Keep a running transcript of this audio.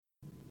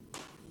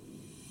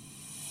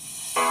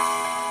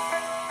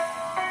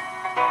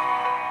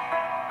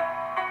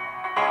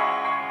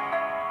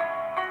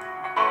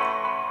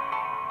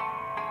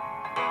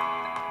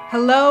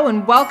Hello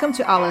and welcome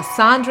to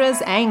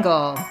Alessandra's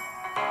Angle,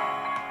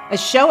 a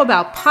show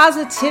about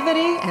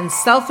positivity and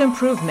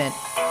self-improvement.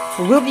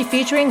 We'll be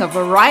featuring a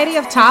variety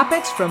of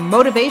topics from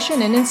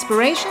motivation and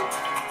inspiration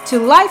to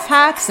life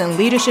hacks and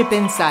leadership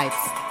insights.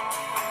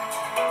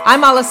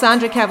 I'm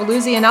Alessandra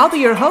Cavalluzzi and I'll be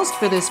your host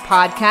for this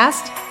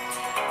podcast.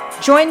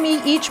 Join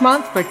me each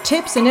month for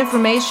tips and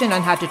information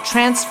on how to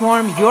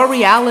transform your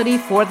reality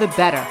for the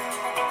better.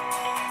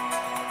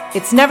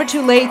 It's never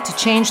too late to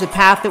change the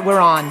path that we're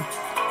on.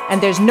 And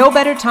there's no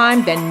better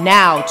time than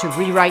now to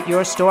rewrite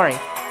your story.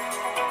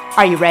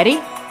 Are you ready?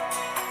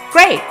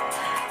 Great!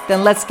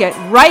 Then let's get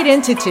right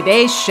into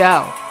today's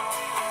show.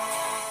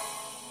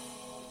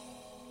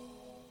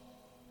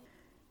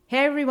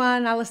 Hey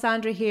everyone,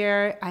 Alessandra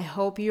here. I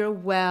hope you're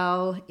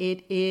well.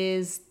 It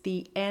is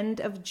the end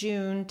of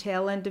June,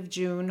 tail end of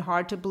June.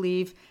 Hard to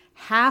believe.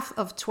 Half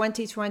of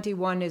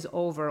 2021 is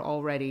over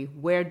already.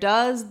 Where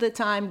does the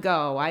time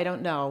go? I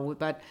don't know,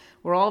 but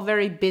we're all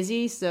very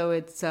busy, so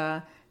it's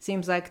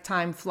seems like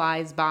time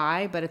flies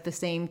by, but at the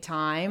same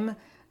time,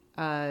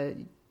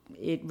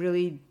 it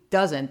really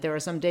doesn't. There are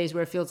some days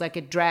where it feels like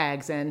it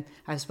drags, and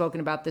I've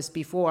spoken about this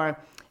before.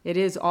 It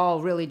is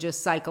all really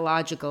just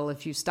psychological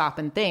if you stop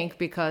and think,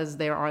 because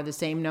there are the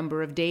same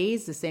number of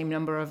days, the same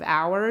number of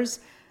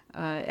hours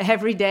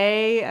every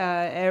day,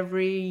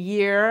 every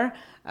year.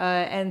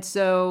 And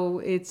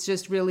so it's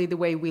just really the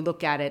way we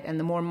look at it. And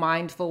the more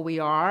mindful we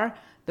are,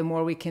 the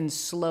more we can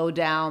slow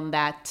down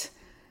that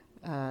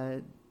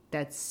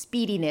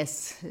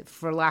speediness,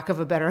 for lack of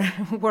a better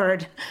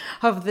word,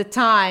 of the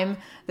time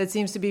that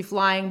seems to be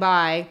flying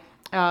by.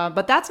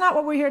 But that's not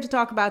what we're here to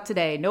talk about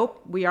today.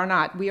 Nope, we are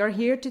not. We are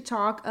here to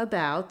talk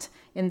about,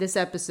 in this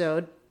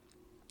episode,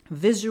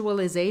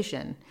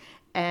 visualization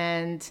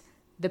and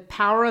the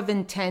power of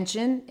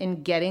intention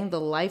in getting the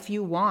life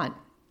you want.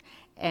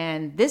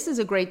 And this is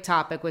a great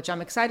topic, which I'm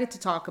excited to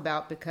talk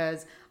about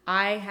because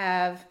I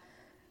have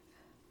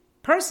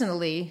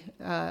personally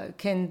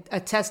can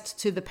attest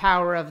to the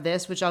power of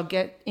this, which I'll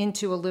get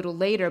into a little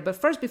later. But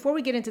first, before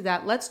we get into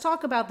that, let's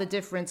talk about the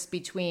difference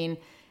between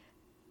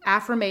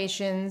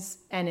affirmations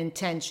and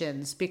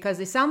intentions, because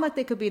they sound like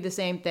they could be the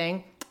same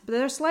thing, but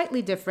they're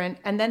slightly different,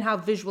 and then how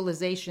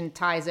visualization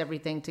ties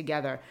everything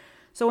together.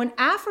 So an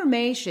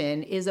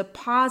affirmation is a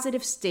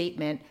positive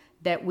statement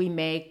that we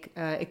make.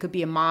 It could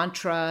be a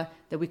mantra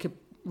that we could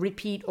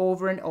repeat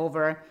over and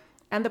over.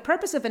 And the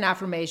purpose of an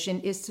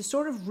affirmation is to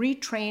sort of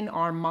retrain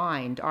our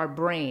mind, our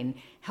brain,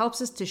 helps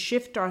us to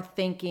shift our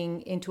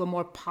thinking into a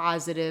more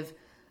positive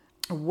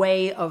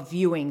way of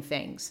viewing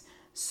things.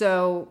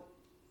 So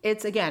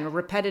it's, again,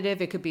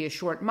 repetitive. It could be a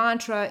short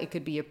mantra. It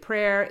could be a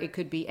prayer. It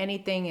could be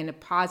anything in a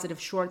positive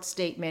short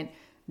statement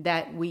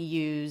that we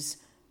use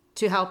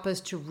to help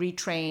us to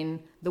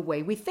retrain the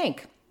way we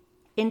think.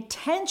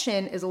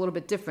 Intention is a little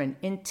bit different.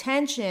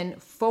 Intention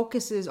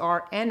focuses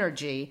our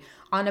energy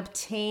on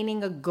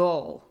obtaining a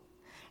goal.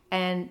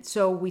 And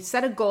so we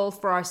set a goal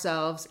for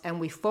ourselves and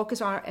we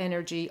focus our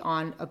energy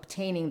on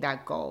obtaining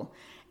that goal.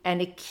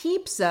 And it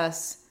keeps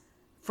us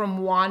from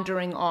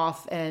wandering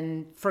off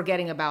and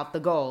forgetting about the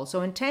goal.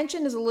 So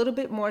intention is a little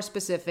bit more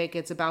specific.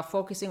 It's about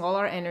focusing all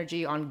our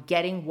energy on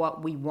getting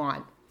what we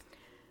want.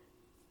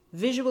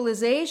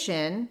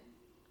 Visualization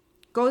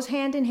goes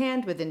hand in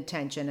hand with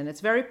intention. And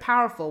it's very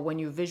powerful when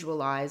you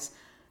visualize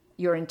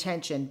your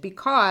intention,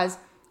 because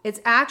it's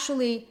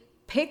actually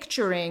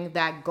picturing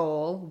that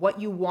goal,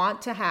 what you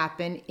want to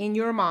happen in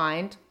your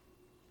mind,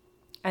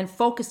 and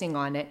focusing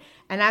on it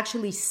and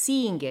actually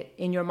seeing it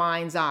in your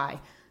mind's eye.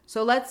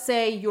 So let's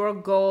say your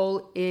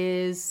goal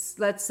is,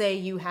 let's say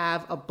you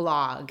have a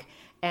blog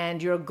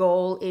and your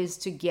goal is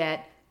to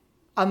get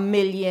 1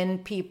 million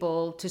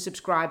people to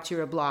subscribe to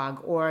your blog,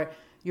 or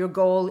your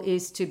goal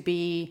is to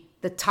be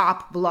the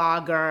top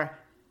blogger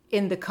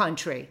in the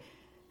country.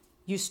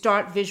 You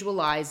start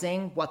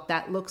visualizing what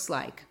that looks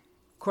like.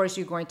 Of course,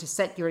 you're going to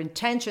set your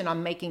intention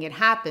on making it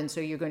happen.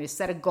 So you're going to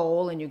set a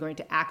goal and you're going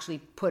to actually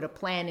put a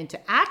plan into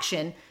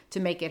action to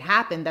make it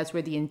happen. That's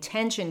where the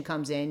intention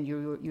comes in.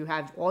 You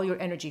have all your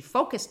energy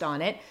focused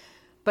on it.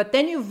 But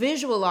then you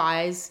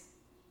visualize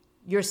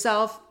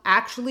yourself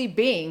actually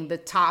being the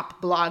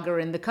top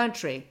blogger in the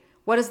country.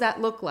 What does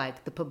that look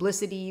like? The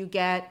publicity you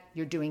get,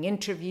 you're doing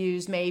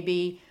interviews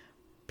maybe.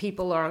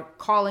 People are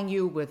calling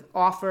you with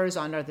offers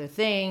on other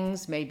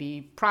things,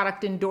 maybe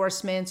product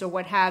endorsements or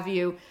what have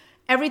you.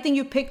 Everything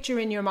you picture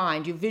in your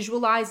mind, you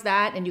visualize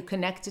that and you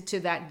connect it to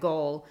that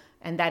goal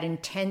and that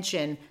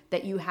intention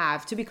that you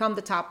have to become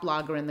the top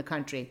blogger in the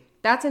country.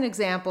 That's an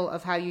example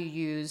of how you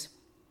use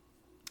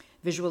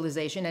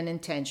visualization and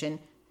intention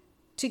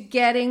to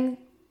getting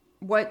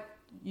what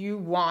you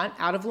want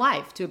out of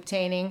life, to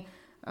obtaining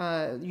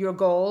your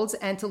goals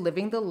and to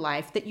living the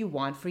life that you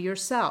want for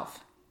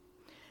yourself.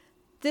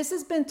 This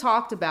has been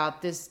talked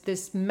about.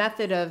 This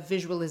method of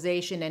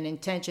visualization and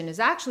intention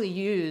is actually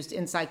used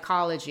in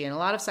psychology, and a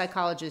lot of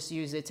psychologists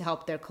use it to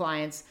help their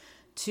clients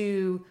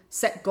to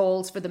set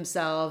goals for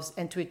themselves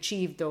and to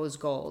achieve those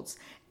goals.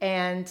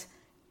 And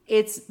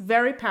it's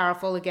very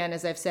powerful, again,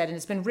 as I've said, and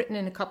it's been written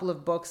in a couple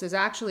of books. There's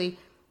actually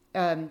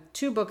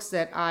two books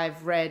that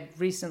I've read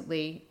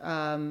recently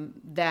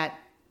that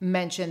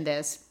mention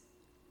this.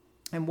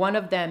 And one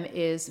of them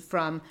is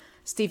from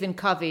Stephen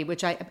Covey,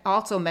 which I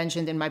also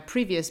mentioned in my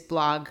previous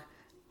blog.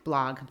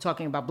 I'm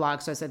talking about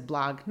blog, so I said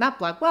blog, not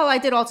blog. Well, I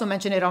did also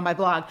mention it on my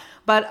blog,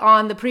 but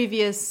on the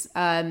previous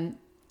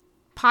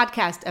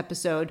podcast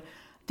episode,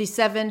 The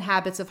 7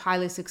 Habits of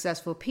Highly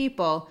Successful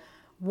People,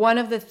 one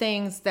of the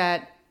things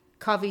that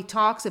Covey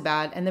talks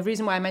about, and the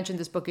reason why I mentioned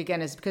this book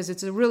again is because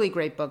it's a really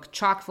great book,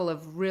 chock full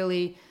of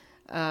really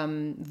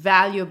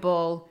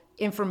valuable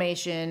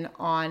information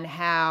on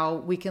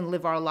how we can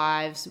live our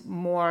lives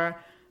more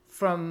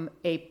from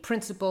a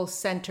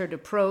principle-centered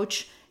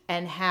approach,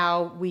 and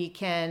how we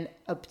can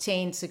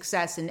obtain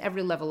success in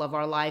every level of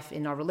our life,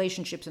 in our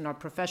relationships, in our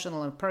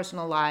professional and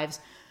personal lives,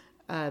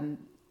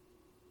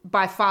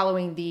 by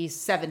following these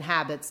 7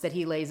 habits that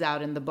he lays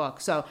out in the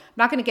book. So I'm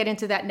not going to get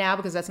into that now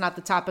because that's not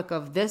the topic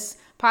of this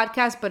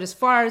podcast. But as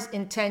far as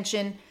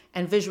intention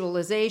and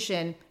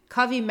visualization,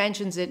 Covey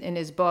mentions it in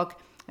his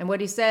book. And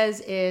what he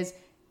says is,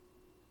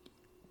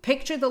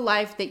 picture the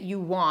life that you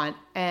want.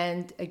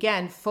 And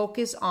again,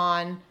 focus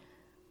on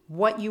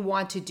what you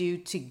want to do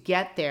to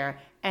get there,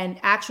 and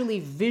actually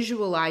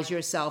visualize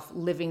yourself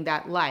living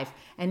that life.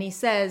 And he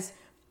says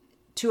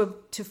to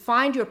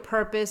find your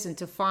purpose and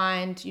to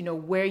find,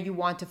 where you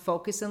want to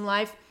focus in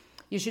life,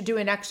 you should do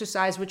an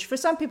exercise, which for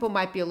some people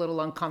might be a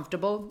little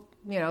uncomfortable,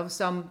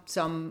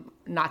 some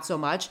not so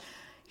much.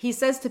 He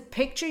says to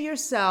picture your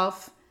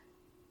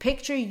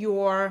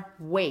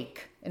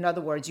wake. In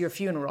other words, your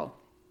funeral.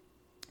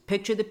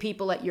 Picture the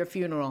people at your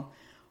funeral.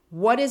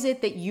 What is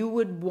it that you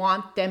would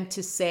want them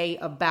to say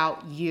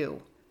about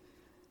you?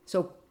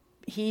 So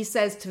he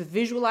says to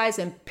visualize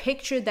and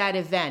picture that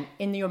event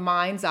in your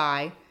mind's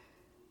eye,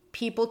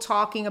 people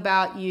talking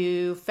about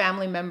you,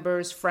 family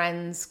members,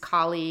 friends,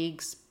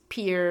 colleagues,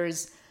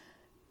 peers,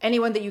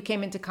 anyone that you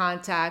came into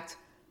contact.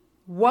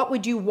 What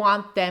would you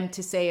want them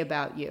to say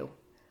about you?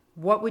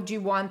 What would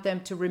you want them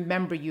to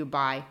remember you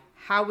by?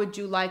 How would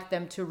you like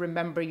them to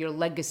remember your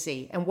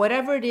legacy? And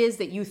whatever it is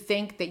that you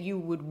think that you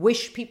would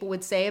wish people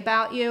would say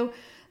about you,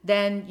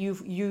 then you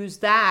use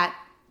that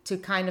to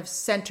kind of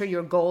center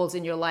your goals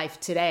in your life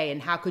today.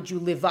 And how could you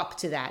live up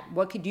to that?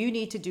 What could you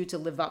need to do to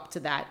live up to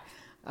that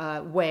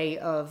way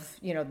of,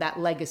 that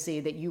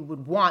legacy that you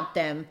would want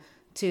them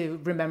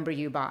to remember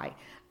you by?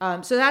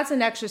 So that's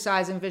an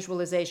exercise in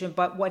visualization.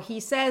 But what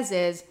he says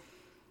is,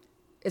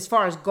 as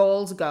far as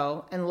goals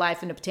go in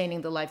life and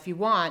obtaining the life you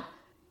want,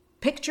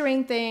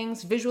 picturing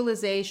things,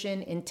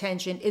 visualization,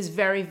 intention is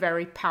very,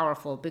 very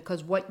powerful,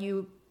 because what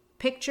you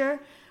picture,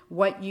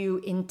 what you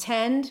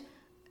intend,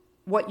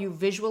 what you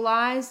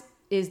visualize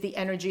is the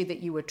energy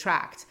that you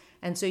attract.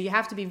 And so you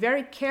have to be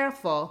very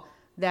careful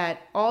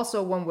that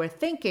also when we're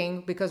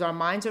thinking, because our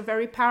minds are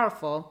very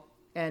powerful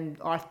and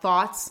our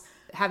thoughts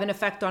have an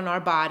effect on our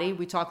body.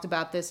 We talked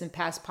about this in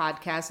past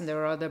podcasts, and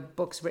there are other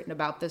books written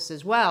about this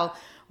as well,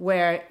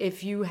 where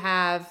if you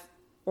have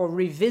or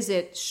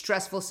revisit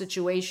stressful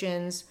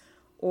situations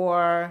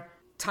or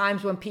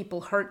times when people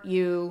hurt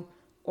you,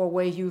 or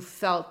where you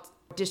felt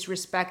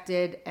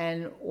disrespected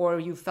or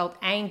you felt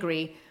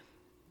angry,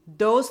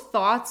 those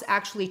thoughts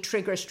actually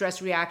trigger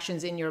stress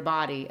reactions in your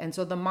body. And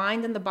so the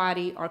mind and the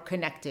body are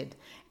connected.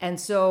 And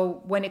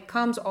so when it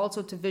comes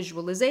also to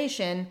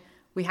visualization,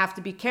 we have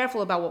to be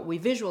careful about what we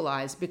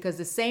visualize, because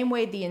the same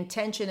way the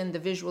intention and the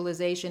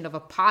visualization of a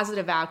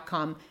positive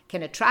outcome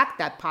can attract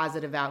that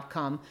positive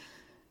outcome,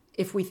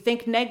 if we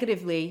think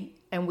negatively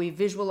and we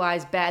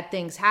visualize bad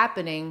things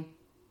happening,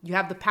 you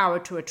have the power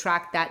to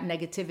attract that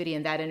negativity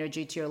and that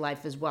energy to your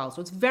life as well.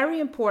 So it's very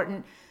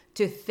important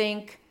to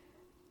think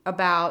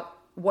about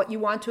what you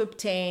want to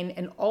obtain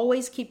and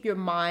always keep your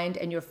mind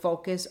and your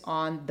focus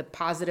on the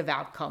positive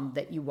outcome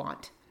that you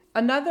want.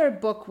 Another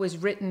book was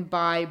written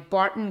by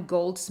Barton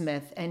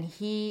Goldsmith, and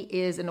he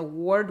is an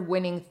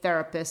award-winning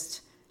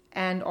therapist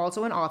and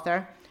also an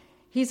author.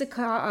 He's a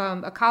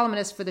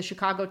columnist for the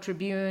Chicago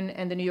Tribune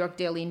and the New York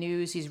Daily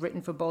News. He's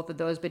written for both of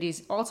those, but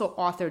he's also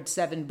authored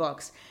 7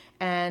 books.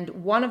 And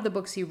one of the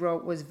books he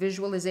wrote was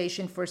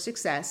Visualization for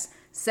Success,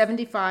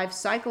 75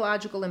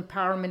 Psychological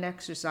Empowerment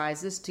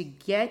Exercises to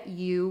Get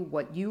You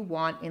What You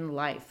Want in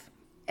Life.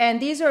 And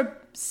these are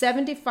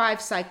 75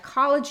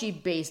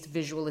 psychology-based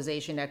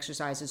visualization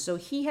exercises. So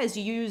he has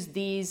used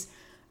these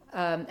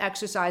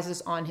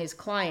exercises on his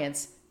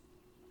clients.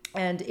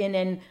 And in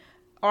an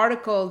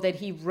article that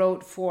he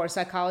wrote for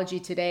Psychology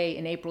Today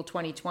in April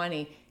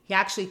 2020, he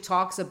actually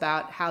talks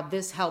about how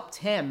this helped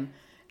him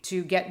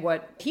to get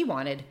what he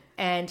wanted.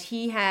 And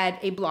he had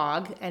a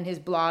blog, and his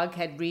blog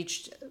had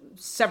reached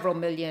several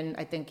million,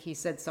 I think he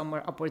said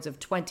somewhere upwards of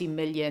 20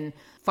 million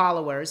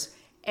followers.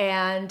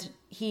 And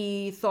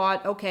he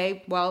thought,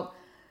 okay, well,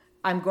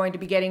 I'm going to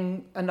be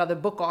getting another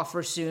book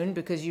offer soon,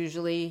 because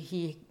usually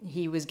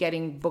he was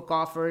getting book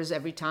offers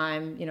every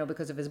time,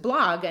 because of his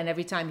blog. And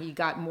every time he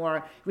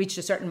reached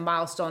a certain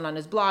milestone on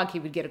his blog, he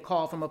would get a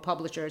call from a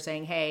publisher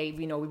saying, hey,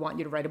 we want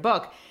you to write a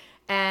book.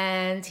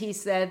 And he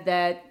said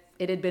that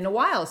it had been a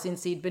while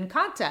since he'd been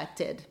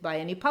contacted by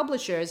any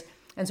publishers.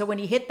 And so when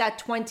he hit that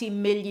 20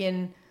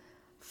 million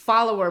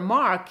follower,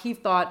 Mark, he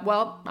thought,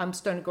 well, I'm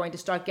going to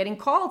start getting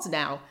calls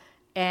now.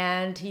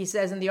 And he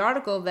says in the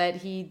article that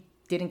he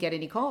didn't get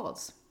any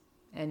calls.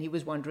 And he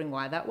was wondering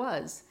why that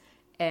was.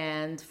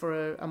 And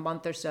for a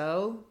month or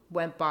so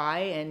went by,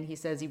 and he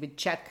says he would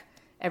check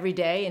every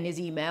day in his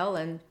email,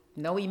 and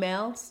no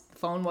emails, the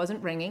phone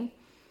wasn't ringing.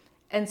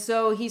 And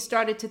so he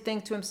started to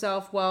think to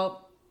himself,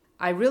 well,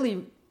 I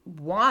really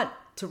want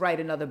to write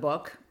another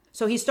book.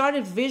 So he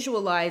started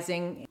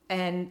visualizing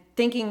and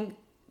thinking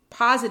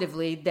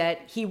positively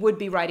that he would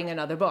be writing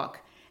another book.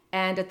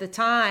 And at the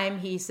time,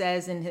 he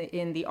says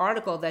in the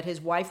article that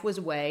his wife was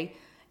away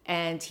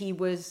and he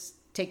was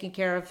taking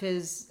care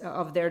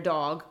of their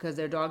dog, because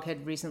their dog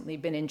had recently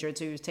been injured,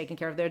 so he was taking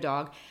care of their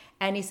dog.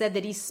 And he said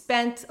that he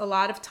spent a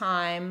lot of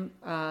time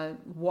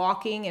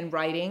walking and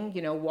writing,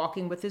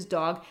 walking with his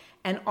dog.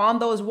 And on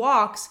those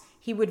walks,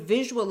 he would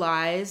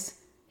visualize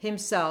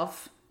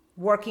himself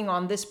working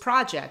on this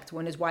project.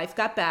 When his wife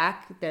got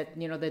back, that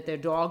their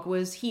dog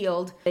was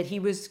healed, that he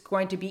was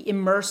going to be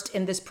immersed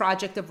in this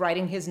project of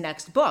writing his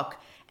next book.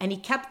 And he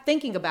kept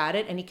thinking about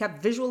it, and he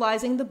kept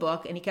visualizing the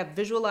book, and he kept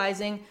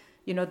visualizing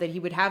that he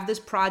would have this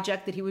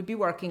project that he would be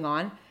working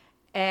on.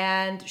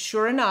 And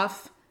sure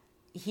enough,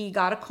 he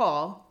got a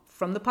call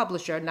from the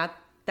publisher not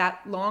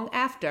that long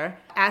after,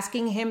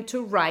 asking him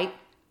to write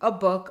a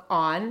book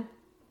on,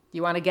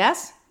 you want to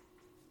guess?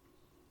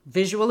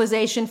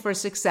 Visualization for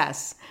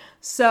success.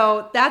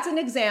 So that's an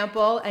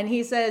example. And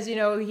he says,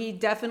 he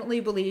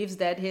definitely believes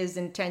that his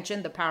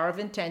intention, the power of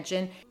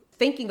intention,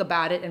 thinking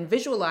about it and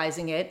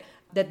visualizing it,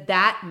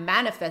 that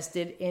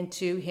manifested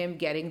into him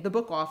getting the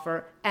book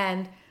offer.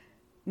 And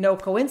no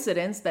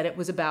coincidence that it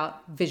was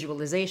about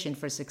visualization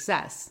for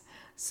success.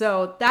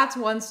 So that's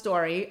one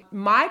story.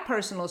 My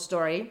personal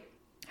story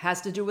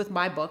has to do with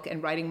my book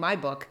and writing my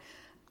book.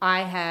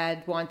 I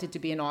had wanted to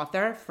be an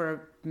author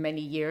for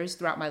many years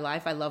throughout my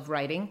life. I love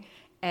writing,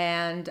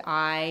 and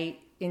I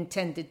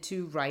intended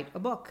to write a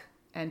book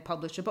and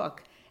publish a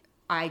book.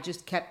 I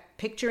just kept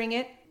picturing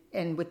it,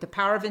 and with the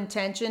power of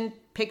intention,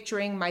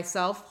 picturing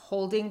myself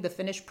holding the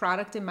finished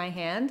product in my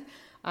hand.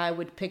 I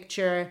would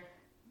picture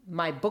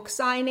my book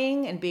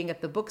signing and being at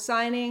the book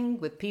signing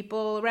with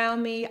people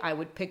around me. I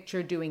would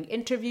picture doing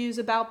interviews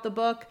about the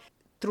book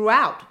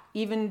throughout,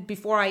 even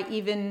before I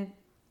even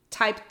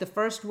typed the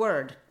first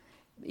word,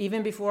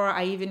 even before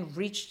I even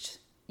reached,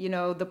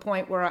 the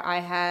point where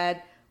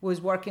I was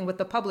working with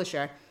the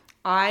publisher.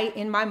 I,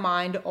 in my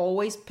mind,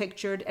 always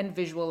pictured and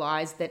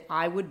visualized that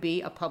I would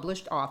be a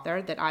published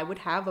author, that I would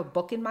have a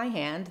book in my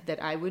hand,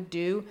 that I would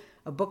do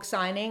a book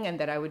signing, and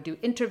that I would do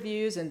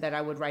interviews, and that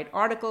I would write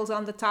articles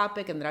on the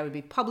topic, and that I would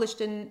be published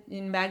in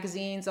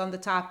magazines on the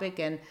topic.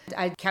 And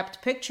I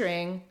kept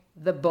picturing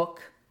the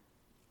book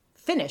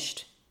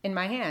finished in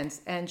my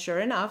hands. And sure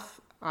enough,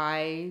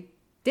 I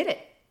did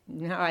it.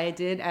 I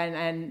did.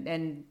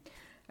 And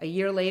a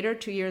year later,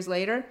 2 years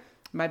later,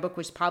 my book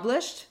was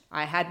published.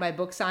 I had my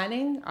book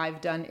signing.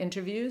 I've done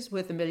interviews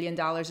with $1 million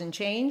and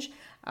change.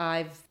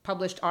 I've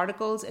published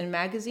articles in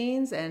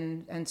magazines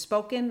and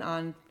spoken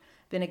on,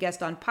 been a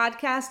guest on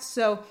podcasts.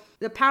 So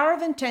the power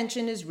of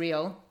intention is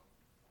real,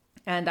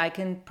 and I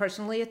can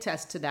personally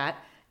attest to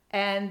that.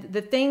 And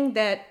the thing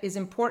that is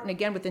important,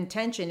 again, with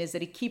intention is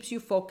that it keeps you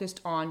focused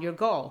on your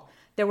goal.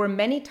 There were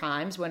many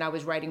times when I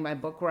was writing my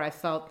book where I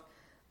felt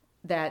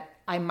that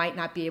I might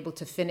not be able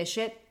to finish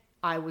it.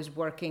 I was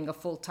working a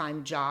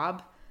full-time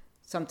job,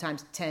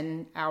 sometimes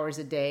 10 hours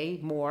a day,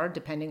 more,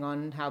 depending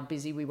on how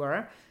busy we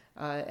were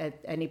at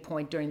any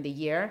point during the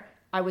year.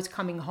 I was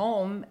coming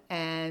home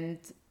and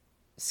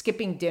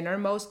skipping dinner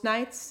most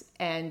nights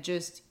and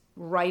just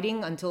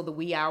writing until the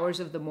wee hours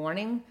of the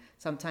morning,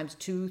 sometimes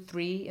 2,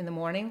 3 in the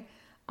morning.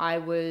 I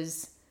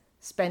was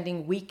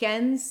spending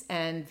weekends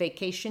and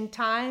vacation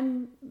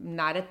time,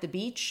 not at the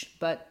beach,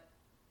 but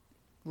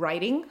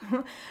writing.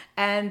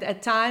 And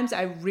at times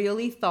I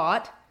really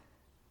thought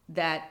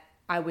that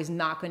I was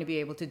not going to be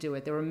able to do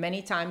it. There were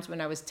many times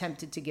when I was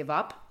tempted to give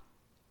up,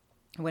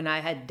 when I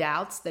had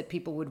doubts that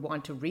people would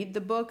want to read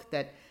the book,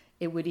 that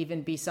it would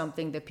even be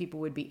something that people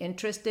would be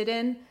interested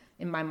in.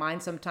 In my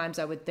mind, sometimes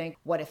I would think,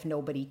 what if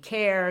nobody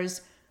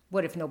cares?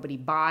 What if nobody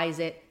buys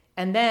it?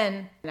 And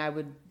then I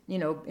would,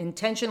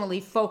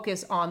 intentionally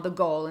focus on the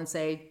goal and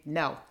say,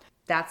 no,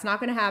 that's not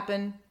going to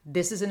happen.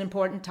 This is an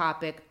important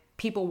topic.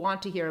 People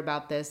want to hear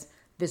about this.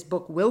 This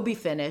book will be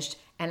finished.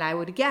 And I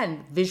would,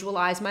 again,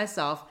 visualize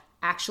myself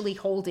actually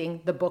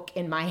holding the book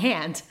in my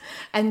hand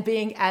and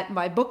being at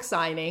my book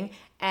signing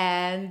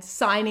and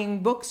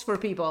signing books for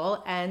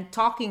people and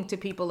talking to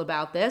people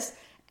about this.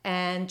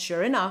 And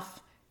sure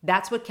enough,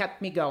 that's what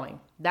kept me going.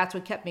 That's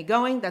what kept me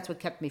going. That's what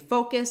kept me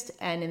focused.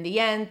 And in the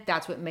end,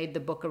 that's what made the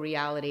book a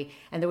reality.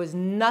 And there was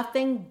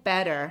nothing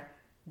better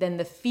than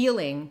the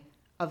feeling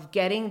of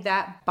getting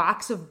that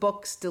box of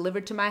books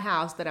delivered to my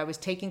house that I was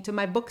taking to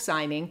my book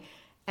signing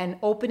and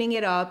opening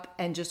it up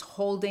and just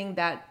holding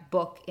that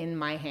book in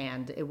my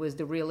hand. It was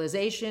the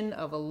realization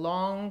of a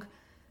long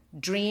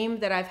dream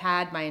that I've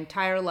had my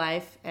entire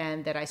life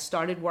and that I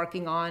started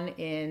working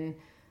on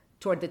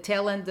toward the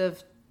tail end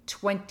of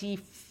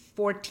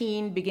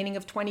 2014, beginning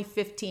of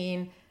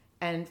 2015.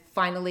 and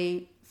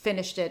finally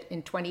finished it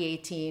in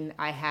 2018.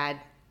 I had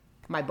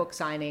my book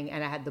signing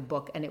and I had the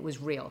book and it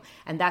was real.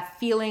 And that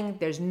feeling,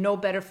 there's no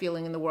better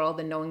feeling in the world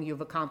than knowing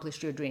you've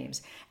accomplished your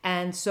dreams.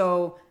 And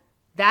so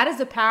that is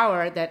the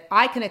power that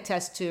I can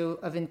attest to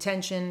of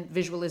intention,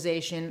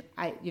 visualization,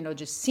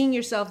 just seeing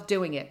yourself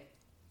doing it.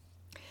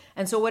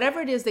 And so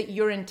whatever it is that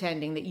you're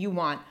intending, that you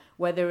want,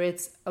 whether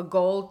it's a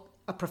goal,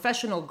 a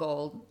professional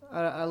goal,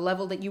 a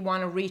level that you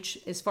want to reach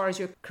as far as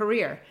your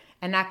career,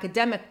 an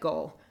academic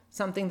goal,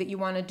 something that you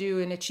want to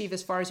do and achieve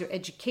as far as your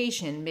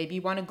education. Maybe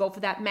you want to go for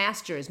that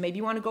master's. Maybe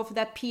you want to go for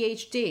that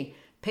PhD.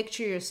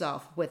 Picture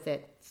yourself with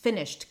it,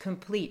 finished,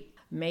 complete.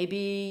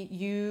 Maybe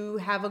you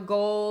have a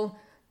goal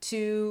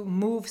to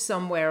move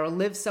somewhere or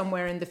live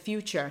somewhere in the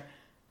future.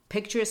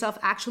 Picture yourself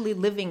actually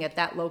living at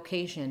that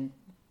location.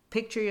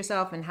 Picture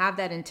yourself and have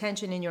that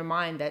intention in your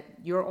mind that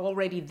you're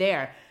already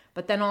there.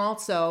 But then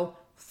also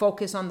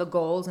focus on the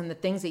goals and the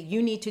things that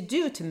you need to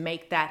do to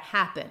make that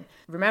happen.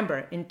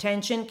 Remember,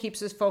 intention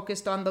keeps us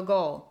focused on the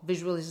goal.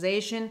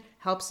 Visualization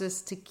helps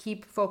us to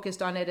keep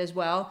focused on it as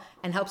well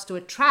and helps to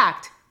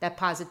attract that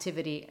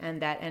positivity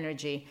and that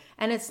energy.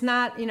 And it's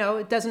not,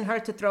 it doesn't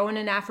hurt to throw in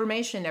an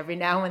affirmation every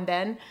now and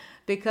then,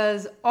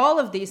 because all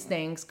of these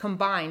things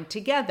combined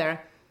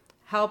together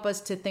help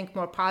us to think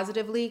more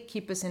positively,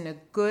 keep us in a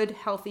good,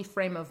 healthy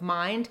frame of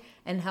mind,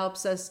 and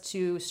helps us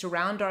to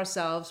surround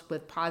ourselves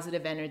with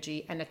positive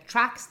energy and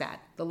attracts that.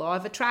 The law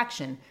of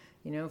attraction.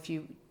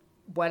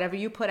 Whatever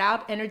you put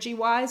out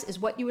energy-wise is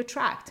what you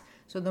attract.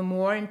 So the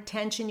more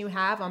intention you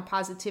have on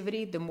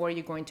positivity, the more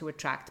you're going to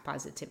attract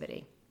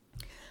positivity.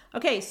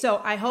 Okay,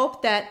 so I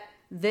hope that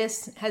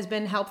this has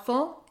been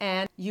helpful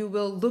and you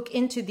will look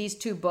into these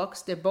two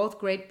books. They're both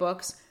great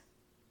books.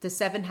 The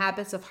 7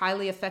 Habits of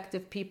Highly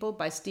Effective People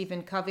by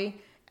Stephen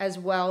Covey, as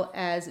well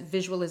as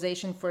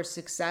Visualization for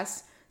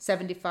Success,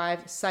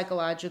 75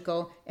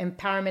 Psychological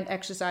Empowerment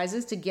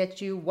Exercises to Get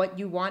You What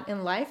You Want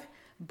in Life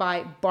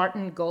by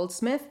Barton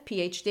Goldsmith,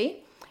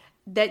 PhD.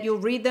 That you'll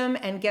read them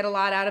and get a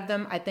lot out of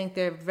them. I think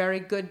they're very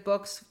good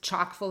books,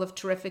 chock full of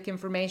terrific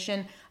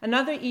information.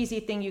 Another easy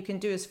thing you can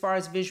do as far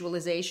as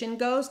visualization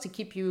goes to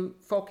keep you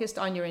focused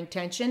on your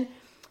intention.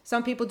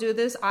 Some people do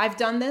this. I've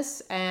done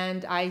this,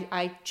 and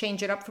I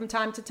change it up from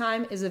time to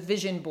time, is a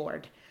vision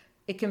board.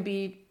 It can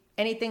be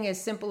anything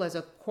as simple as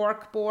a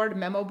cork board,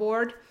 memo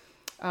board.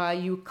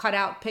 You cut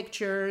out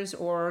pictures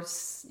or,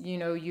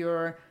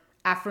 your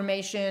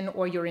affirmation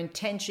or your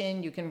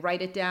intention. You can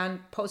write it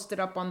down, post it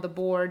up on the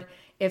board.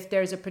 If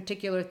there's a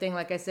particular thing,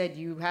 like I said,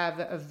 you have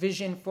a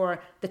vision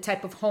for the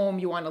type of home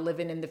you want to live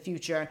in the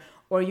future,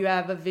 or you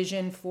have a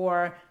vision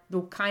for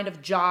the kind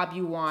of job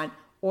you want,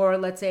 or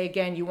let's say,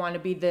 again, you want to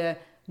be the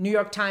New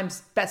York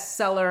Times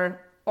bestseller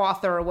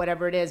author or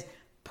whatever it is.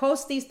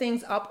 Post these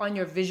things up on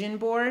your vision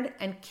board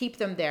and keep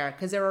them there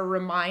because they're a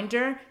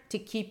reminder to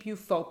keep you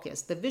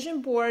focused. The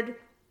vision board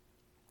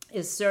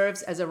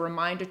serves as a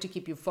reminder to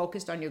keep you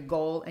focused on your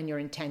goal and your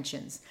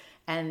intentions.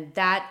 And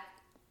that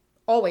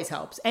always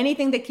helps.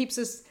 Anything that keeps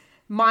us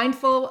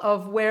mindful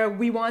of where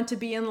we want to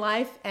be in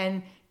life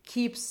and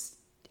keeps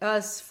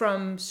us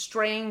from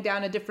straying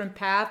down a different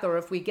path, or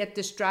if we get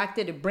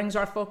distracted, it brings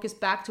our focus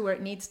back to where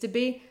it needs to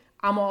be.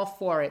 I'm all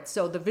for it.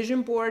 So the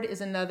vision board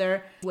is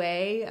another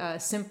way,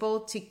 simple,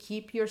 to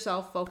keep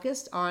yourself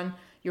focused on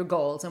your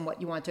goals and what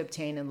you want to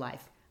obtain in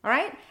life. All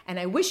right? And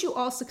I wish you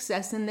all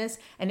success in this.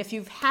 And if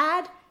you've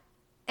had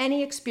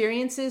any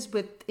experiences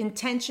with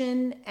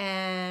intention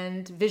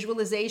and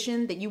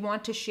visualization that you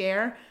want to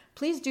share,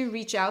 please do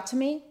reach out to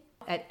me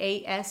at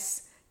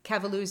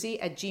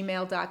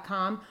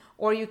ascavaluzzi@gmail.com.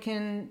 Or you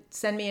can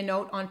send me a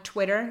note on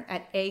Twitter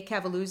at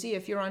 @Cavaluzzi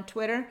if you're on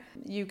Twitter.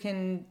 You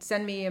can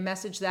send me a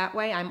message that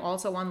way. I'm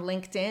also on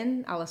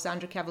LinkedIn,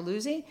 Alessandra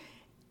Cavaluzzi.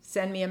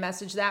 Send me a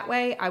message that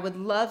way. I would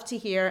love to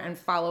hear and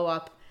follow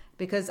up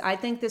because I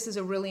think this is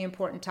a really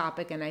important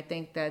topic, and I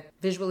think that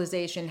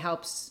visualization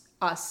helps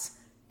us,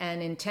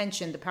 and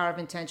intention, the power of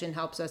intention,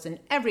 helps us in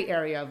every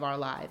area of our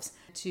lives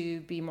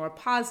to be more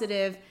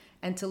positive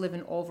and to live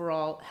an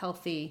overall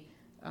healthy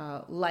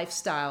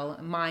lifestyle,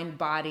 mind,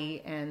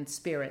 body, and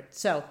spirit.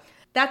 So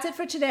that's it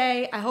for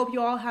today. I hope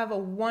you all have a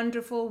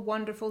wonderful,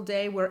 wonderful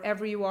day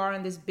wherever you are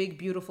on this big,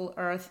 beautiful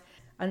earth.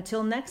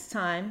 Until next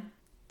time,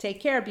 take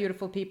care,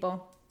 beautiful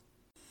people.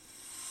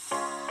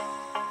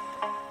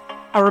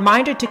 A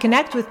reminder to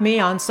connect with me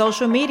on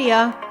social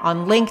media,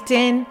 on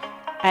LinkedIn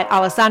at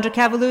Alessandra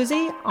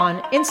Cavaluzzi, on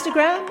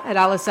Instagram at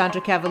Alessandra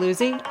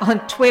Cavaluzzi,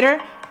 on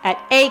Twitter at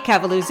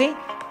 @Cavaluzzi.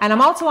 And I'm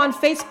also on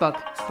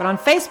Facebook, but on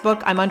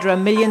Facebook, I'm under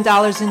 $1 million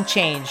in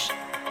change.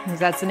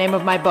 That's the name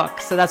of my book.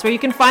 So that's where you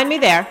can find me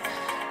there.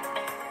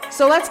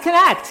 So let's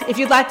connect. If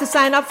you'd like to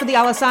sign up for the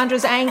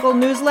Alessandra's Angle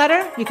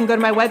newsletter, you can go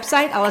to my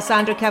website,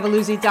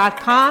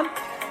 alessandracavaluzzi.com.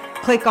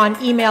 Click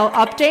on email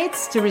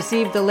updates to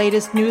receive the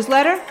latest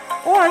newsletter,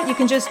 or you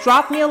can just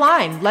drop me a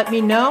line. Let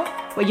me know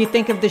what you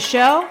think of the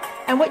show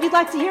and what you'd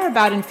like to hear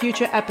about in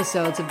future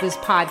episodes of this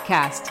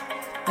podcast.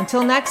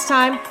 Until next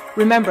time,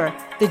 remember,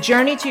 the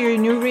journey to your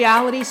new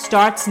reality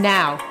starts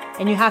now,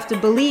 and you have to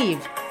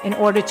believe in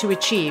order to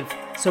achieve.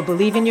 So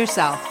believe in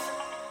yourself.